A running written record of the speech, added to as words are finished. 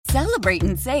Celebrate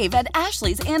and save at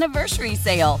Ashley's Anniversary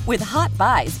Sale. With Hot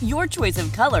Buys, your choice of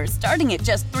colors starting at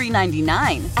just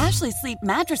 $3.99. Ashley Sleep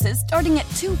mattresses starting at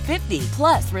 $2.50.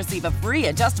 Plus, receive a free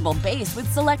adjustable base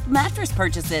with select mattress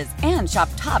purchases. And shop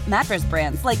top mattress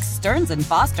brands like Stearns &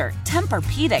 Foster,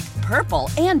 Tempur-Pedic, Purple,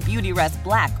 and Beautyrest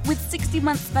Black with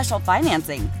 60-month special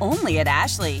financing. Only at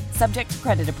Ashley. Subject to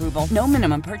credit approval. No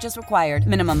minimum purchase required.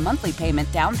 Minimum monthly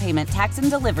payment, down payment, tax, and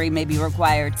delivery may be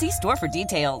required. See store for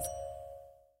details.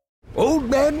 Old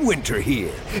Man Winter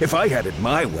here. If I had it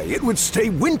my way, it would stay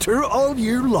winter all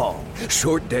year long.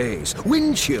 Short days,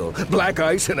 wind chill, black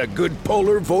ice, and a good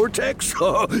polar vortex.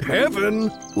 Oh,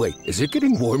 heaven. Wait, is it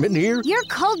getting warm in here? Your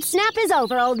cold snap is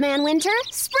over, Old Man Winter.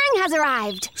 Spring has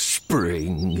arrived.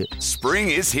 Spring.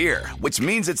 Spring is here, which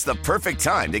means it's the perfect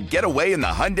time to get away in the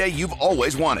Hyundai you've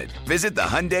always wanted. Visit the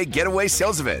Hyundai Getaway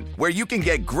Sales Event, where you can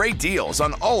get great deals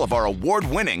on all of our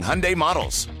award-winning Hyundai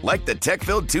models, like the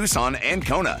tech-filled Tucson and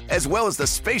Kona, as well as the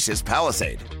spacious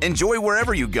Palisade. Enjoy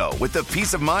wherever you go with the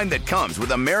peace of mind that comes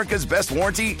with America's best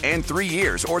warranty and 3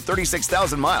 years or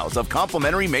 36,000 miles of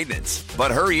complimentary maintenance.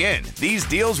 But hurry in, these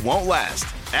deals won't last.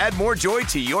 Add more joy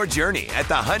to your journey at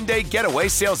the Hyundai Getaway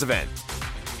Sales Event.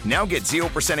 Now get 0%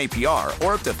 APR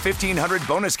or up to $1,500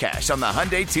 bonus cash on the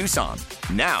Hyundai Tucson.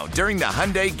 Now, during the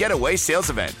Hyundai Getaway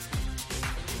Sales Event.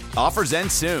 Offers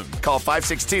end soon. Call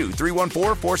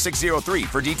 562-314-4603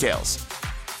 for details.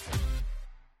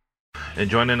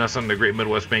 And joining us on the Great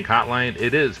Midwest Bank Hotline,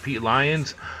 it is Pete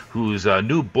Lyons, whose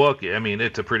new book, I mean,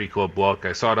 it's a pretty cool book.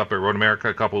 I saw it up at Road America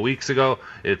a couple of weeks ago.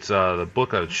 It's the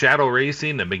book of Shadow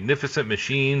Racing, The Magnificent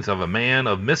Machines of a Man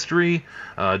of Mystery,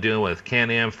 dealing with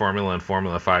Can-Am, Formula, and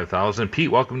Formula 5000. Pete,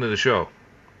 welcome to the show.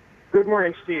 Good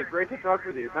morning, Steve. Great to talk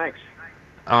with you. Thanks.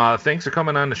 Thanks for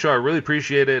coming on the show. I really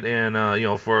appreciate it. And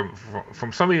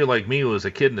from somebody like me who was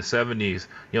a kid in the '70s,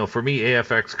 for me,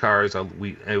 AFX cars,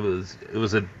 it was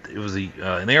an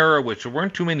era which there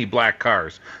weren't too many black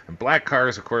cars. And black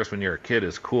cars, of course, when you're a kid,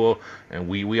 is cool. And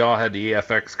we all had the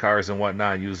AFX cars and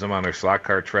whatnot, use them on our slot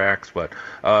car tracks. But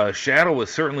Shadow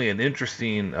was certainly an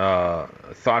interesting,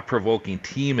 thought-provoking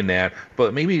team in that.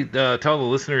 But maybe tell the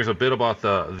listeners a bit about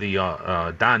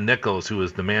the Don Nichols, who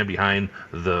is the man behind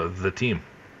the team.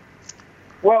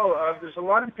 Well, there's a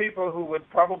lot of people who would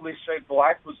probably say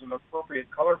black was an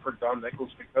appropriate color for Don Nichols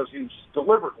because he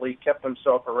deliberately kept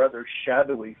himself a rather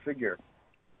shadowy figure.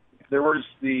 There was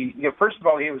first of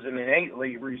all, he was an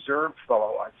innately reserved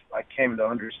fellow, I came to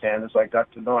understand as I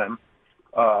got to know him.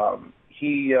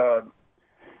 He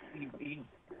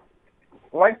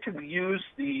liked to use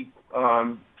the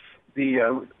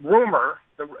rumor,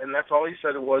 and that's all he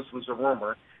said it was a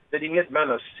rumor, that he had been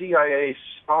a CIA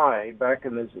spy back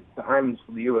in the times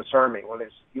of the U.S. Army when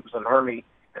he was an Army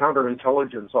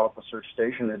counterintelligence officer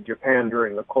stationed in Japan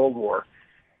during the Cold War.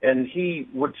 And he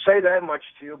would say that much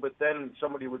to you, but then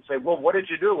somebody would say, "Well, what did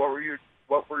you do?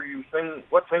 What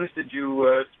things did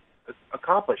you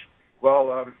accomplish?"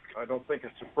 Well, I don't think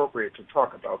it's appropriate to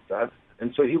talk about that.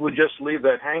 And so he would just leave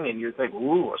that hanging. You'd think,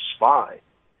 "Ooh, a spy."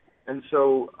 And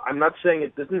so I'm not saying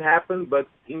it didn't happen, but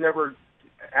he never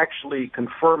actually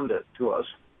confirmed it to us.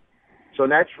 So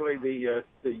naturally, when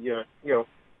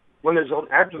there's an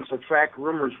absence of fact,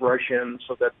 rumors rush in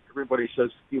so that everybody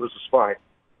says he was a spy.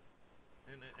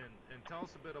 And tell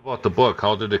us a bit about the book.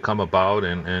 How did it come about?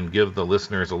 And give the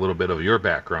listeners a little bit of your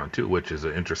background too, which is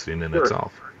interesting in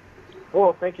itself.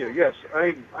 Well, thank you. Yes,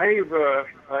 I've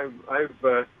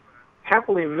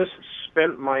happily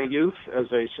misspent my youth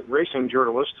as a racing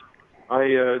journalist.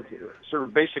 I sort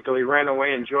of basically ran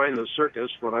away and joined the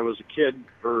circus when I was a kid,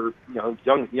 or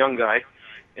young guy,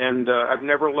 and I've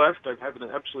never left. I've had an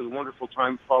absolutely wonderful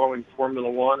time following Formula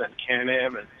One and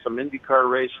Can-Am and some IndyCar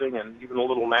racing and even a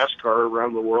little NASCAR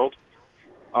around the world.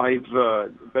 I've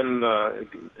been a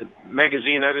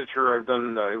magazine editor. I've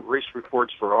done race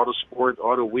reports for Autosport,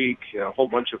 Auto Week, a whole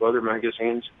bunch of other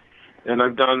magazines. And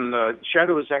I've done,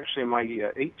 Shadow is actually my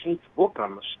 18th book,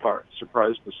 I'm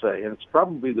surprised to say, and it's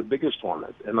probably the biggest one,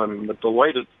 and I'm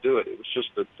delighted to do it. It was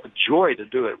just a joy to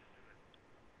do it.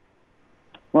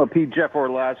 Well, Pete, Jeff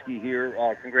Orlowski here.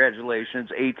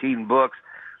 Congratulations, 18 books.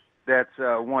 That's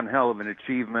one hell of an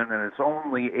achievement, and it's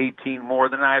only 18 more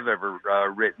than I've ever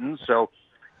written, so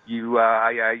you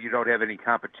don't have any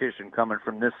competition coming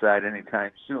from this side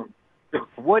anytime soon.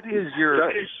 What is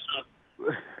your...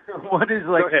 What is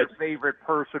your favorite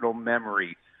personal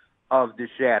memory of the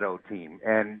Shadow team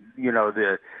and,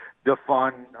 the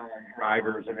fun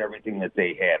drivers and everything that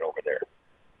they had over there?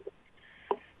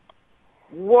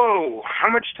 Whoa, how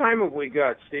much time have we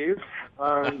got, Steve?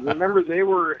 Remember, they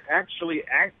were actually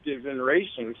active in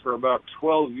racing for about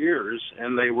 12 years,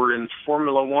 and they were in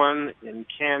Formula One, in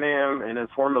Can-Am, and in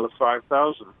Formula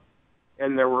 5000.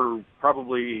 And there were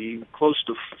probably close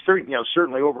to 30,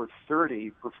 certainly over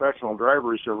 30 professional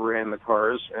drivers who ran the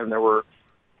cars, and there were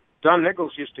Don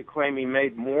Nichols used to claim he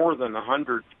made more than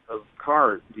 100 of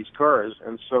these cars,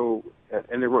 and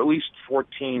there were at least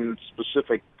 14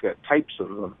 specific types of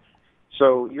them.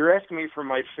 So you're asking me for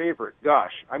my favorite.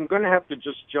 Gosh, I'm going to have to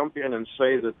just jump in and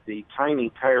say that the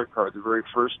tiny tire car, the very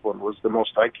first one, was the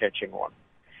most eye-catching one.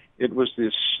 It was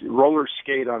this roller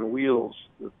skate on wheels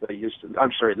that they used to,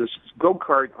 this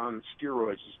go-kart on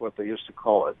steroids is what they used to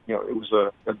call it. It was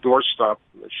a doorstop,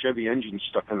 a Chevy engine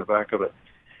stuck in the back of it.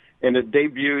 And it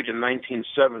debuted in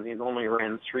 1970 and only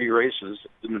ran 3 races.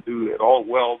 It didn't do it all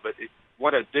well, but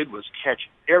what it did was catch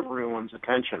everyone's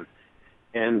attention.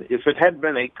 And if it had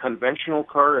been a conventional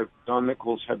car, if Don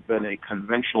Nichols had been a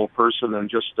conventional person and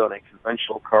just done a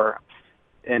conventional car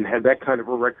and had that kind of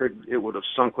a record, it would have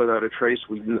sunk without a trace.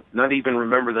 We'd not even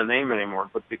remember the name anymore.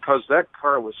 But because that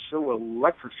car was so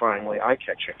electrifyingly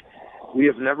eye-catching, we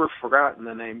have never forgotten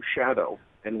the name Shadow.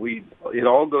 And it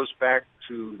all goes back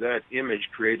to that image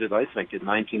created, I think, in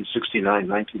 1969,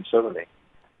 1970.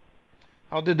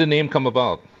 How did the name come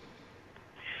about?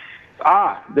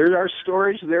 There are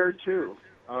stories there, too.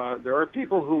 There are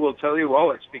people who will tell you,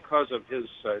 well, it's because of his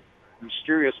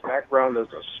mysterious background as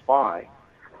a spy.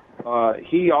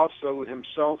 He also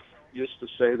himself used to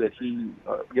say that he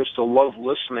used to love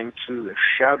listening to the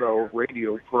Shadow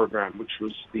radio program, which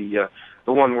was the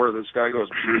one where this guy goes,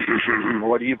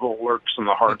 what evil lurks in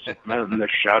the hearts of men, the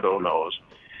Shadow knows.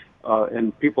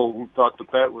 And people thought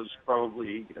that was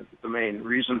probably the main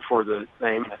reason for the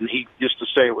name, and he used to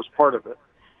say it was part of it.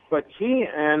 But he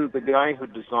and the guy who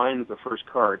designed the first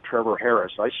car, Trevor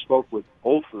Harris, I spoke with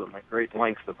both of them at great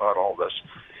length about all this.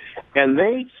 And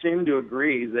they seemed to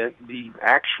agree that the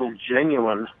actual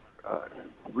genuine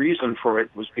reason for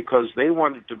it was because they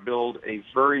wanted to build a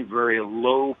very, very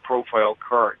low-profile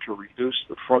car to reduce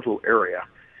the frontal area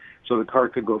so the car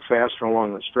could go faster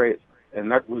along the straight.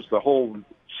 And that was the whole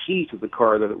key to the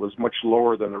car, that it was much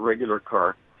lower than a regular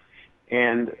car.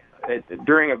 And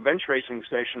during a bench racing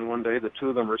session one day, the two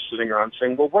of them were sitting around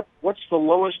saying, well, what's the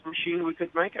lowest machine we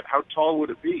could make it? How tall would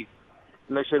it be?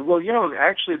 And they said, well,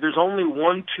 actually, there's only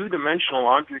one two-dimensional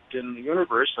object in the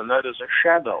universe, and that is a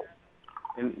shadow.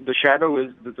 And the shadow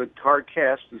is, the car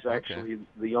cast is actually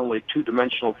the only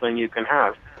two-dimensional thing you can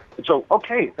have. And so,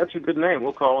 okay, that's a good name.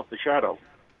 We'll call it the Shadow.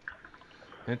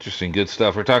 Interesting, good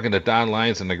stuff. We're talking to Don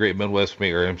Lyons on the Great Midwest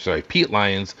Bank, Pete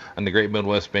Lyons on the Great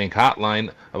Midwest Bank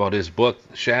Hotline about his book,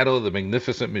 Shadow, The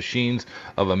Magnificent Machines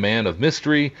of a Man of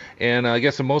Mystery. And I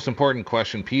guess the most important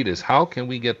question, Pete, is how can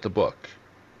we get the book?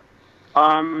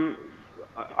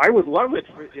 I would love it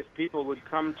if people would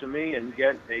come to me and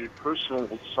get a personal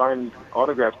signed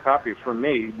autographed copy from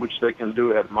me, which they can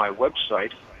do at my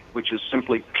website, which is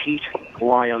simply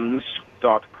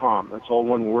PeteLyons.com. That's all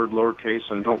one word, lowercase,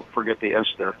 and don't forget the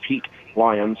S there,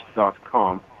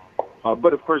 PeteLyons.com.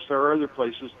 But of course, there are other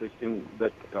places that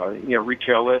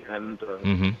retail it, and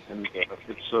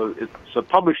it's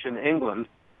published in England,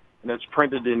 and it's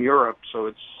printed in Europe. So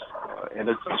it's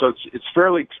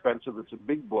fairly expensive. It's a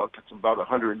big book. It's about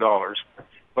 $100.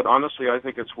 But honestly, I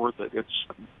think it's worth it. It's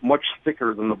much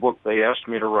thicker than the book they asked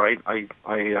me to write. I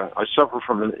suffer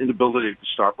from an inability to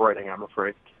stop writing, I'm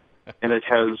afraid. And it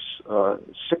has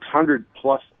 600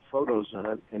 plus photos in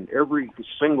it, and every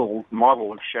single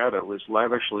model of Shadow is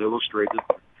lavishly illustrated,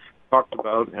 talked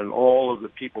about, and all of the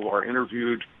people are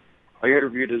interviewed. I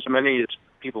interviewed as many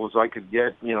people as I could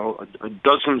get,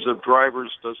 dozens of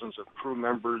drivers, dozens of crew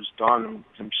members, Don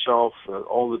himself,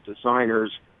 all the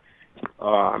designers.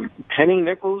 Penny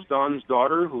Nichols, Don's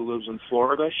daughter, who lives in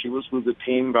Florida, she was with the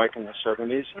team back in the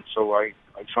 70s, and so I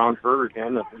found her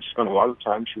again, and we spent a lot of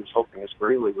time. She was helping us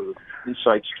greatly with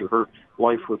insights to her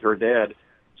life with her dad.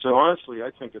 So honestly,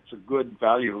 I think it's a good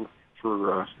value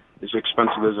for as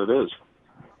expensive as it is.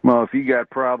 Well, if you got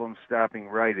problems stopping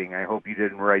writing, I hope you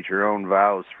didn't write your own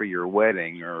vows for your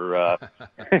wedding, or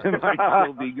it might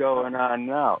still be going on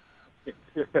now.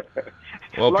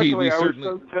 Well, Luckily, Pete, we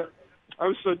certainly... I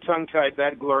was so tongue-tied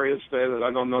that glorious day that I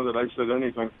don't know that I said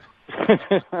anything.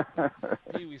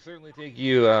 Pete, we certainly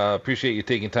appreciate you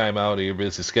taking time out of your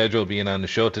busy schedule, being on the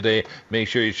show today. Make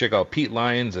sure you check out Pete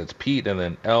Lyons. It's Pete and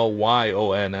then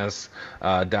LYONS.com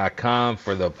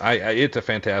for it's a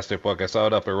fantastic book. I saw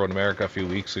it up at Road America a few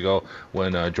weeks ago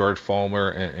when George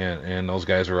Fulmer and those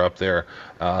guys were up there.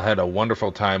 Had a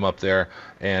wonderful time up there,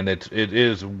 and it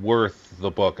is worth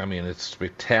the book. I mean, it's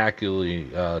spectacularly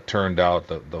turned out.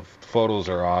 The photos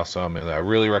are awesome, and I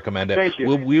really recommend it. Thank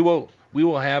you. We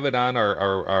will have it on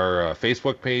our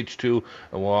Facebook page, too,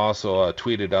 and we'll also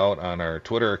tweet it out on our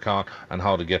Twitter account on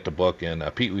how to get the book. And,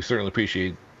 Pete, we certainly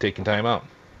appreciate taking time out.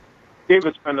 Dave,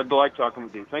 it's been a delight talking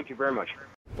with you. Thank you very much.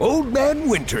 Old Man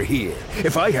Winter here.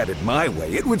 If I had it my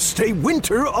way, it would stay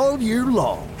winter all year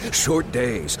long. Short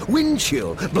days, wind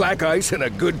chill, black ice, and a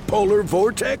good polar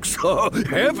vortex. Oh,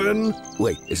 heaven!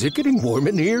 Wait, is it getting warm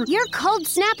in here? Your cold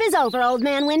snap is over, Old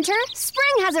Man Winter.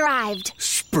 Spring has arrived.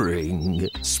 Spring.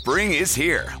 Spring is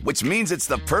here, which means it's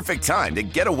the perfect time to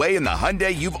get away in the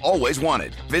Hyundai you've always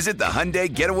wanted. Visit the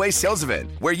Hyundai Getaway Sales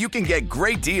Event, where you can get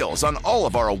great deals on all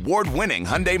of our award-winning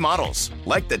Hyundai models,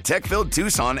 like the tech-filled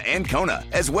Tucson and Kona,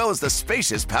 as well as the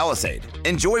spacious Palisade.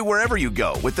 Enjoy wherever you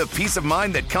go with the peace of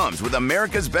mind that comes with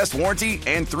America's best warranty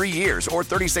and 3 years or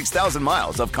 36,000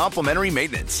 miles of complimentary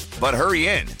maintenance. But hurry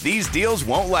in, these deals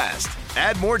won't last.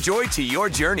 Add more joy to your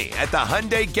journey at the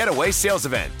Hyundai Getaway Sales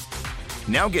Event.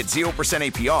 Now get 0%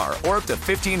 APR or up to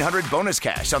 $1,500 bonus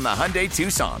cash on the Hyundai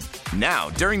Tucson.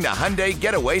 Now, during the Hyundai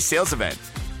Getaway Sales Event.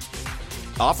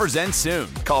 Offers end soon.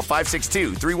 Call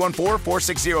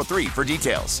 562-314-4603 for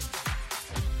details.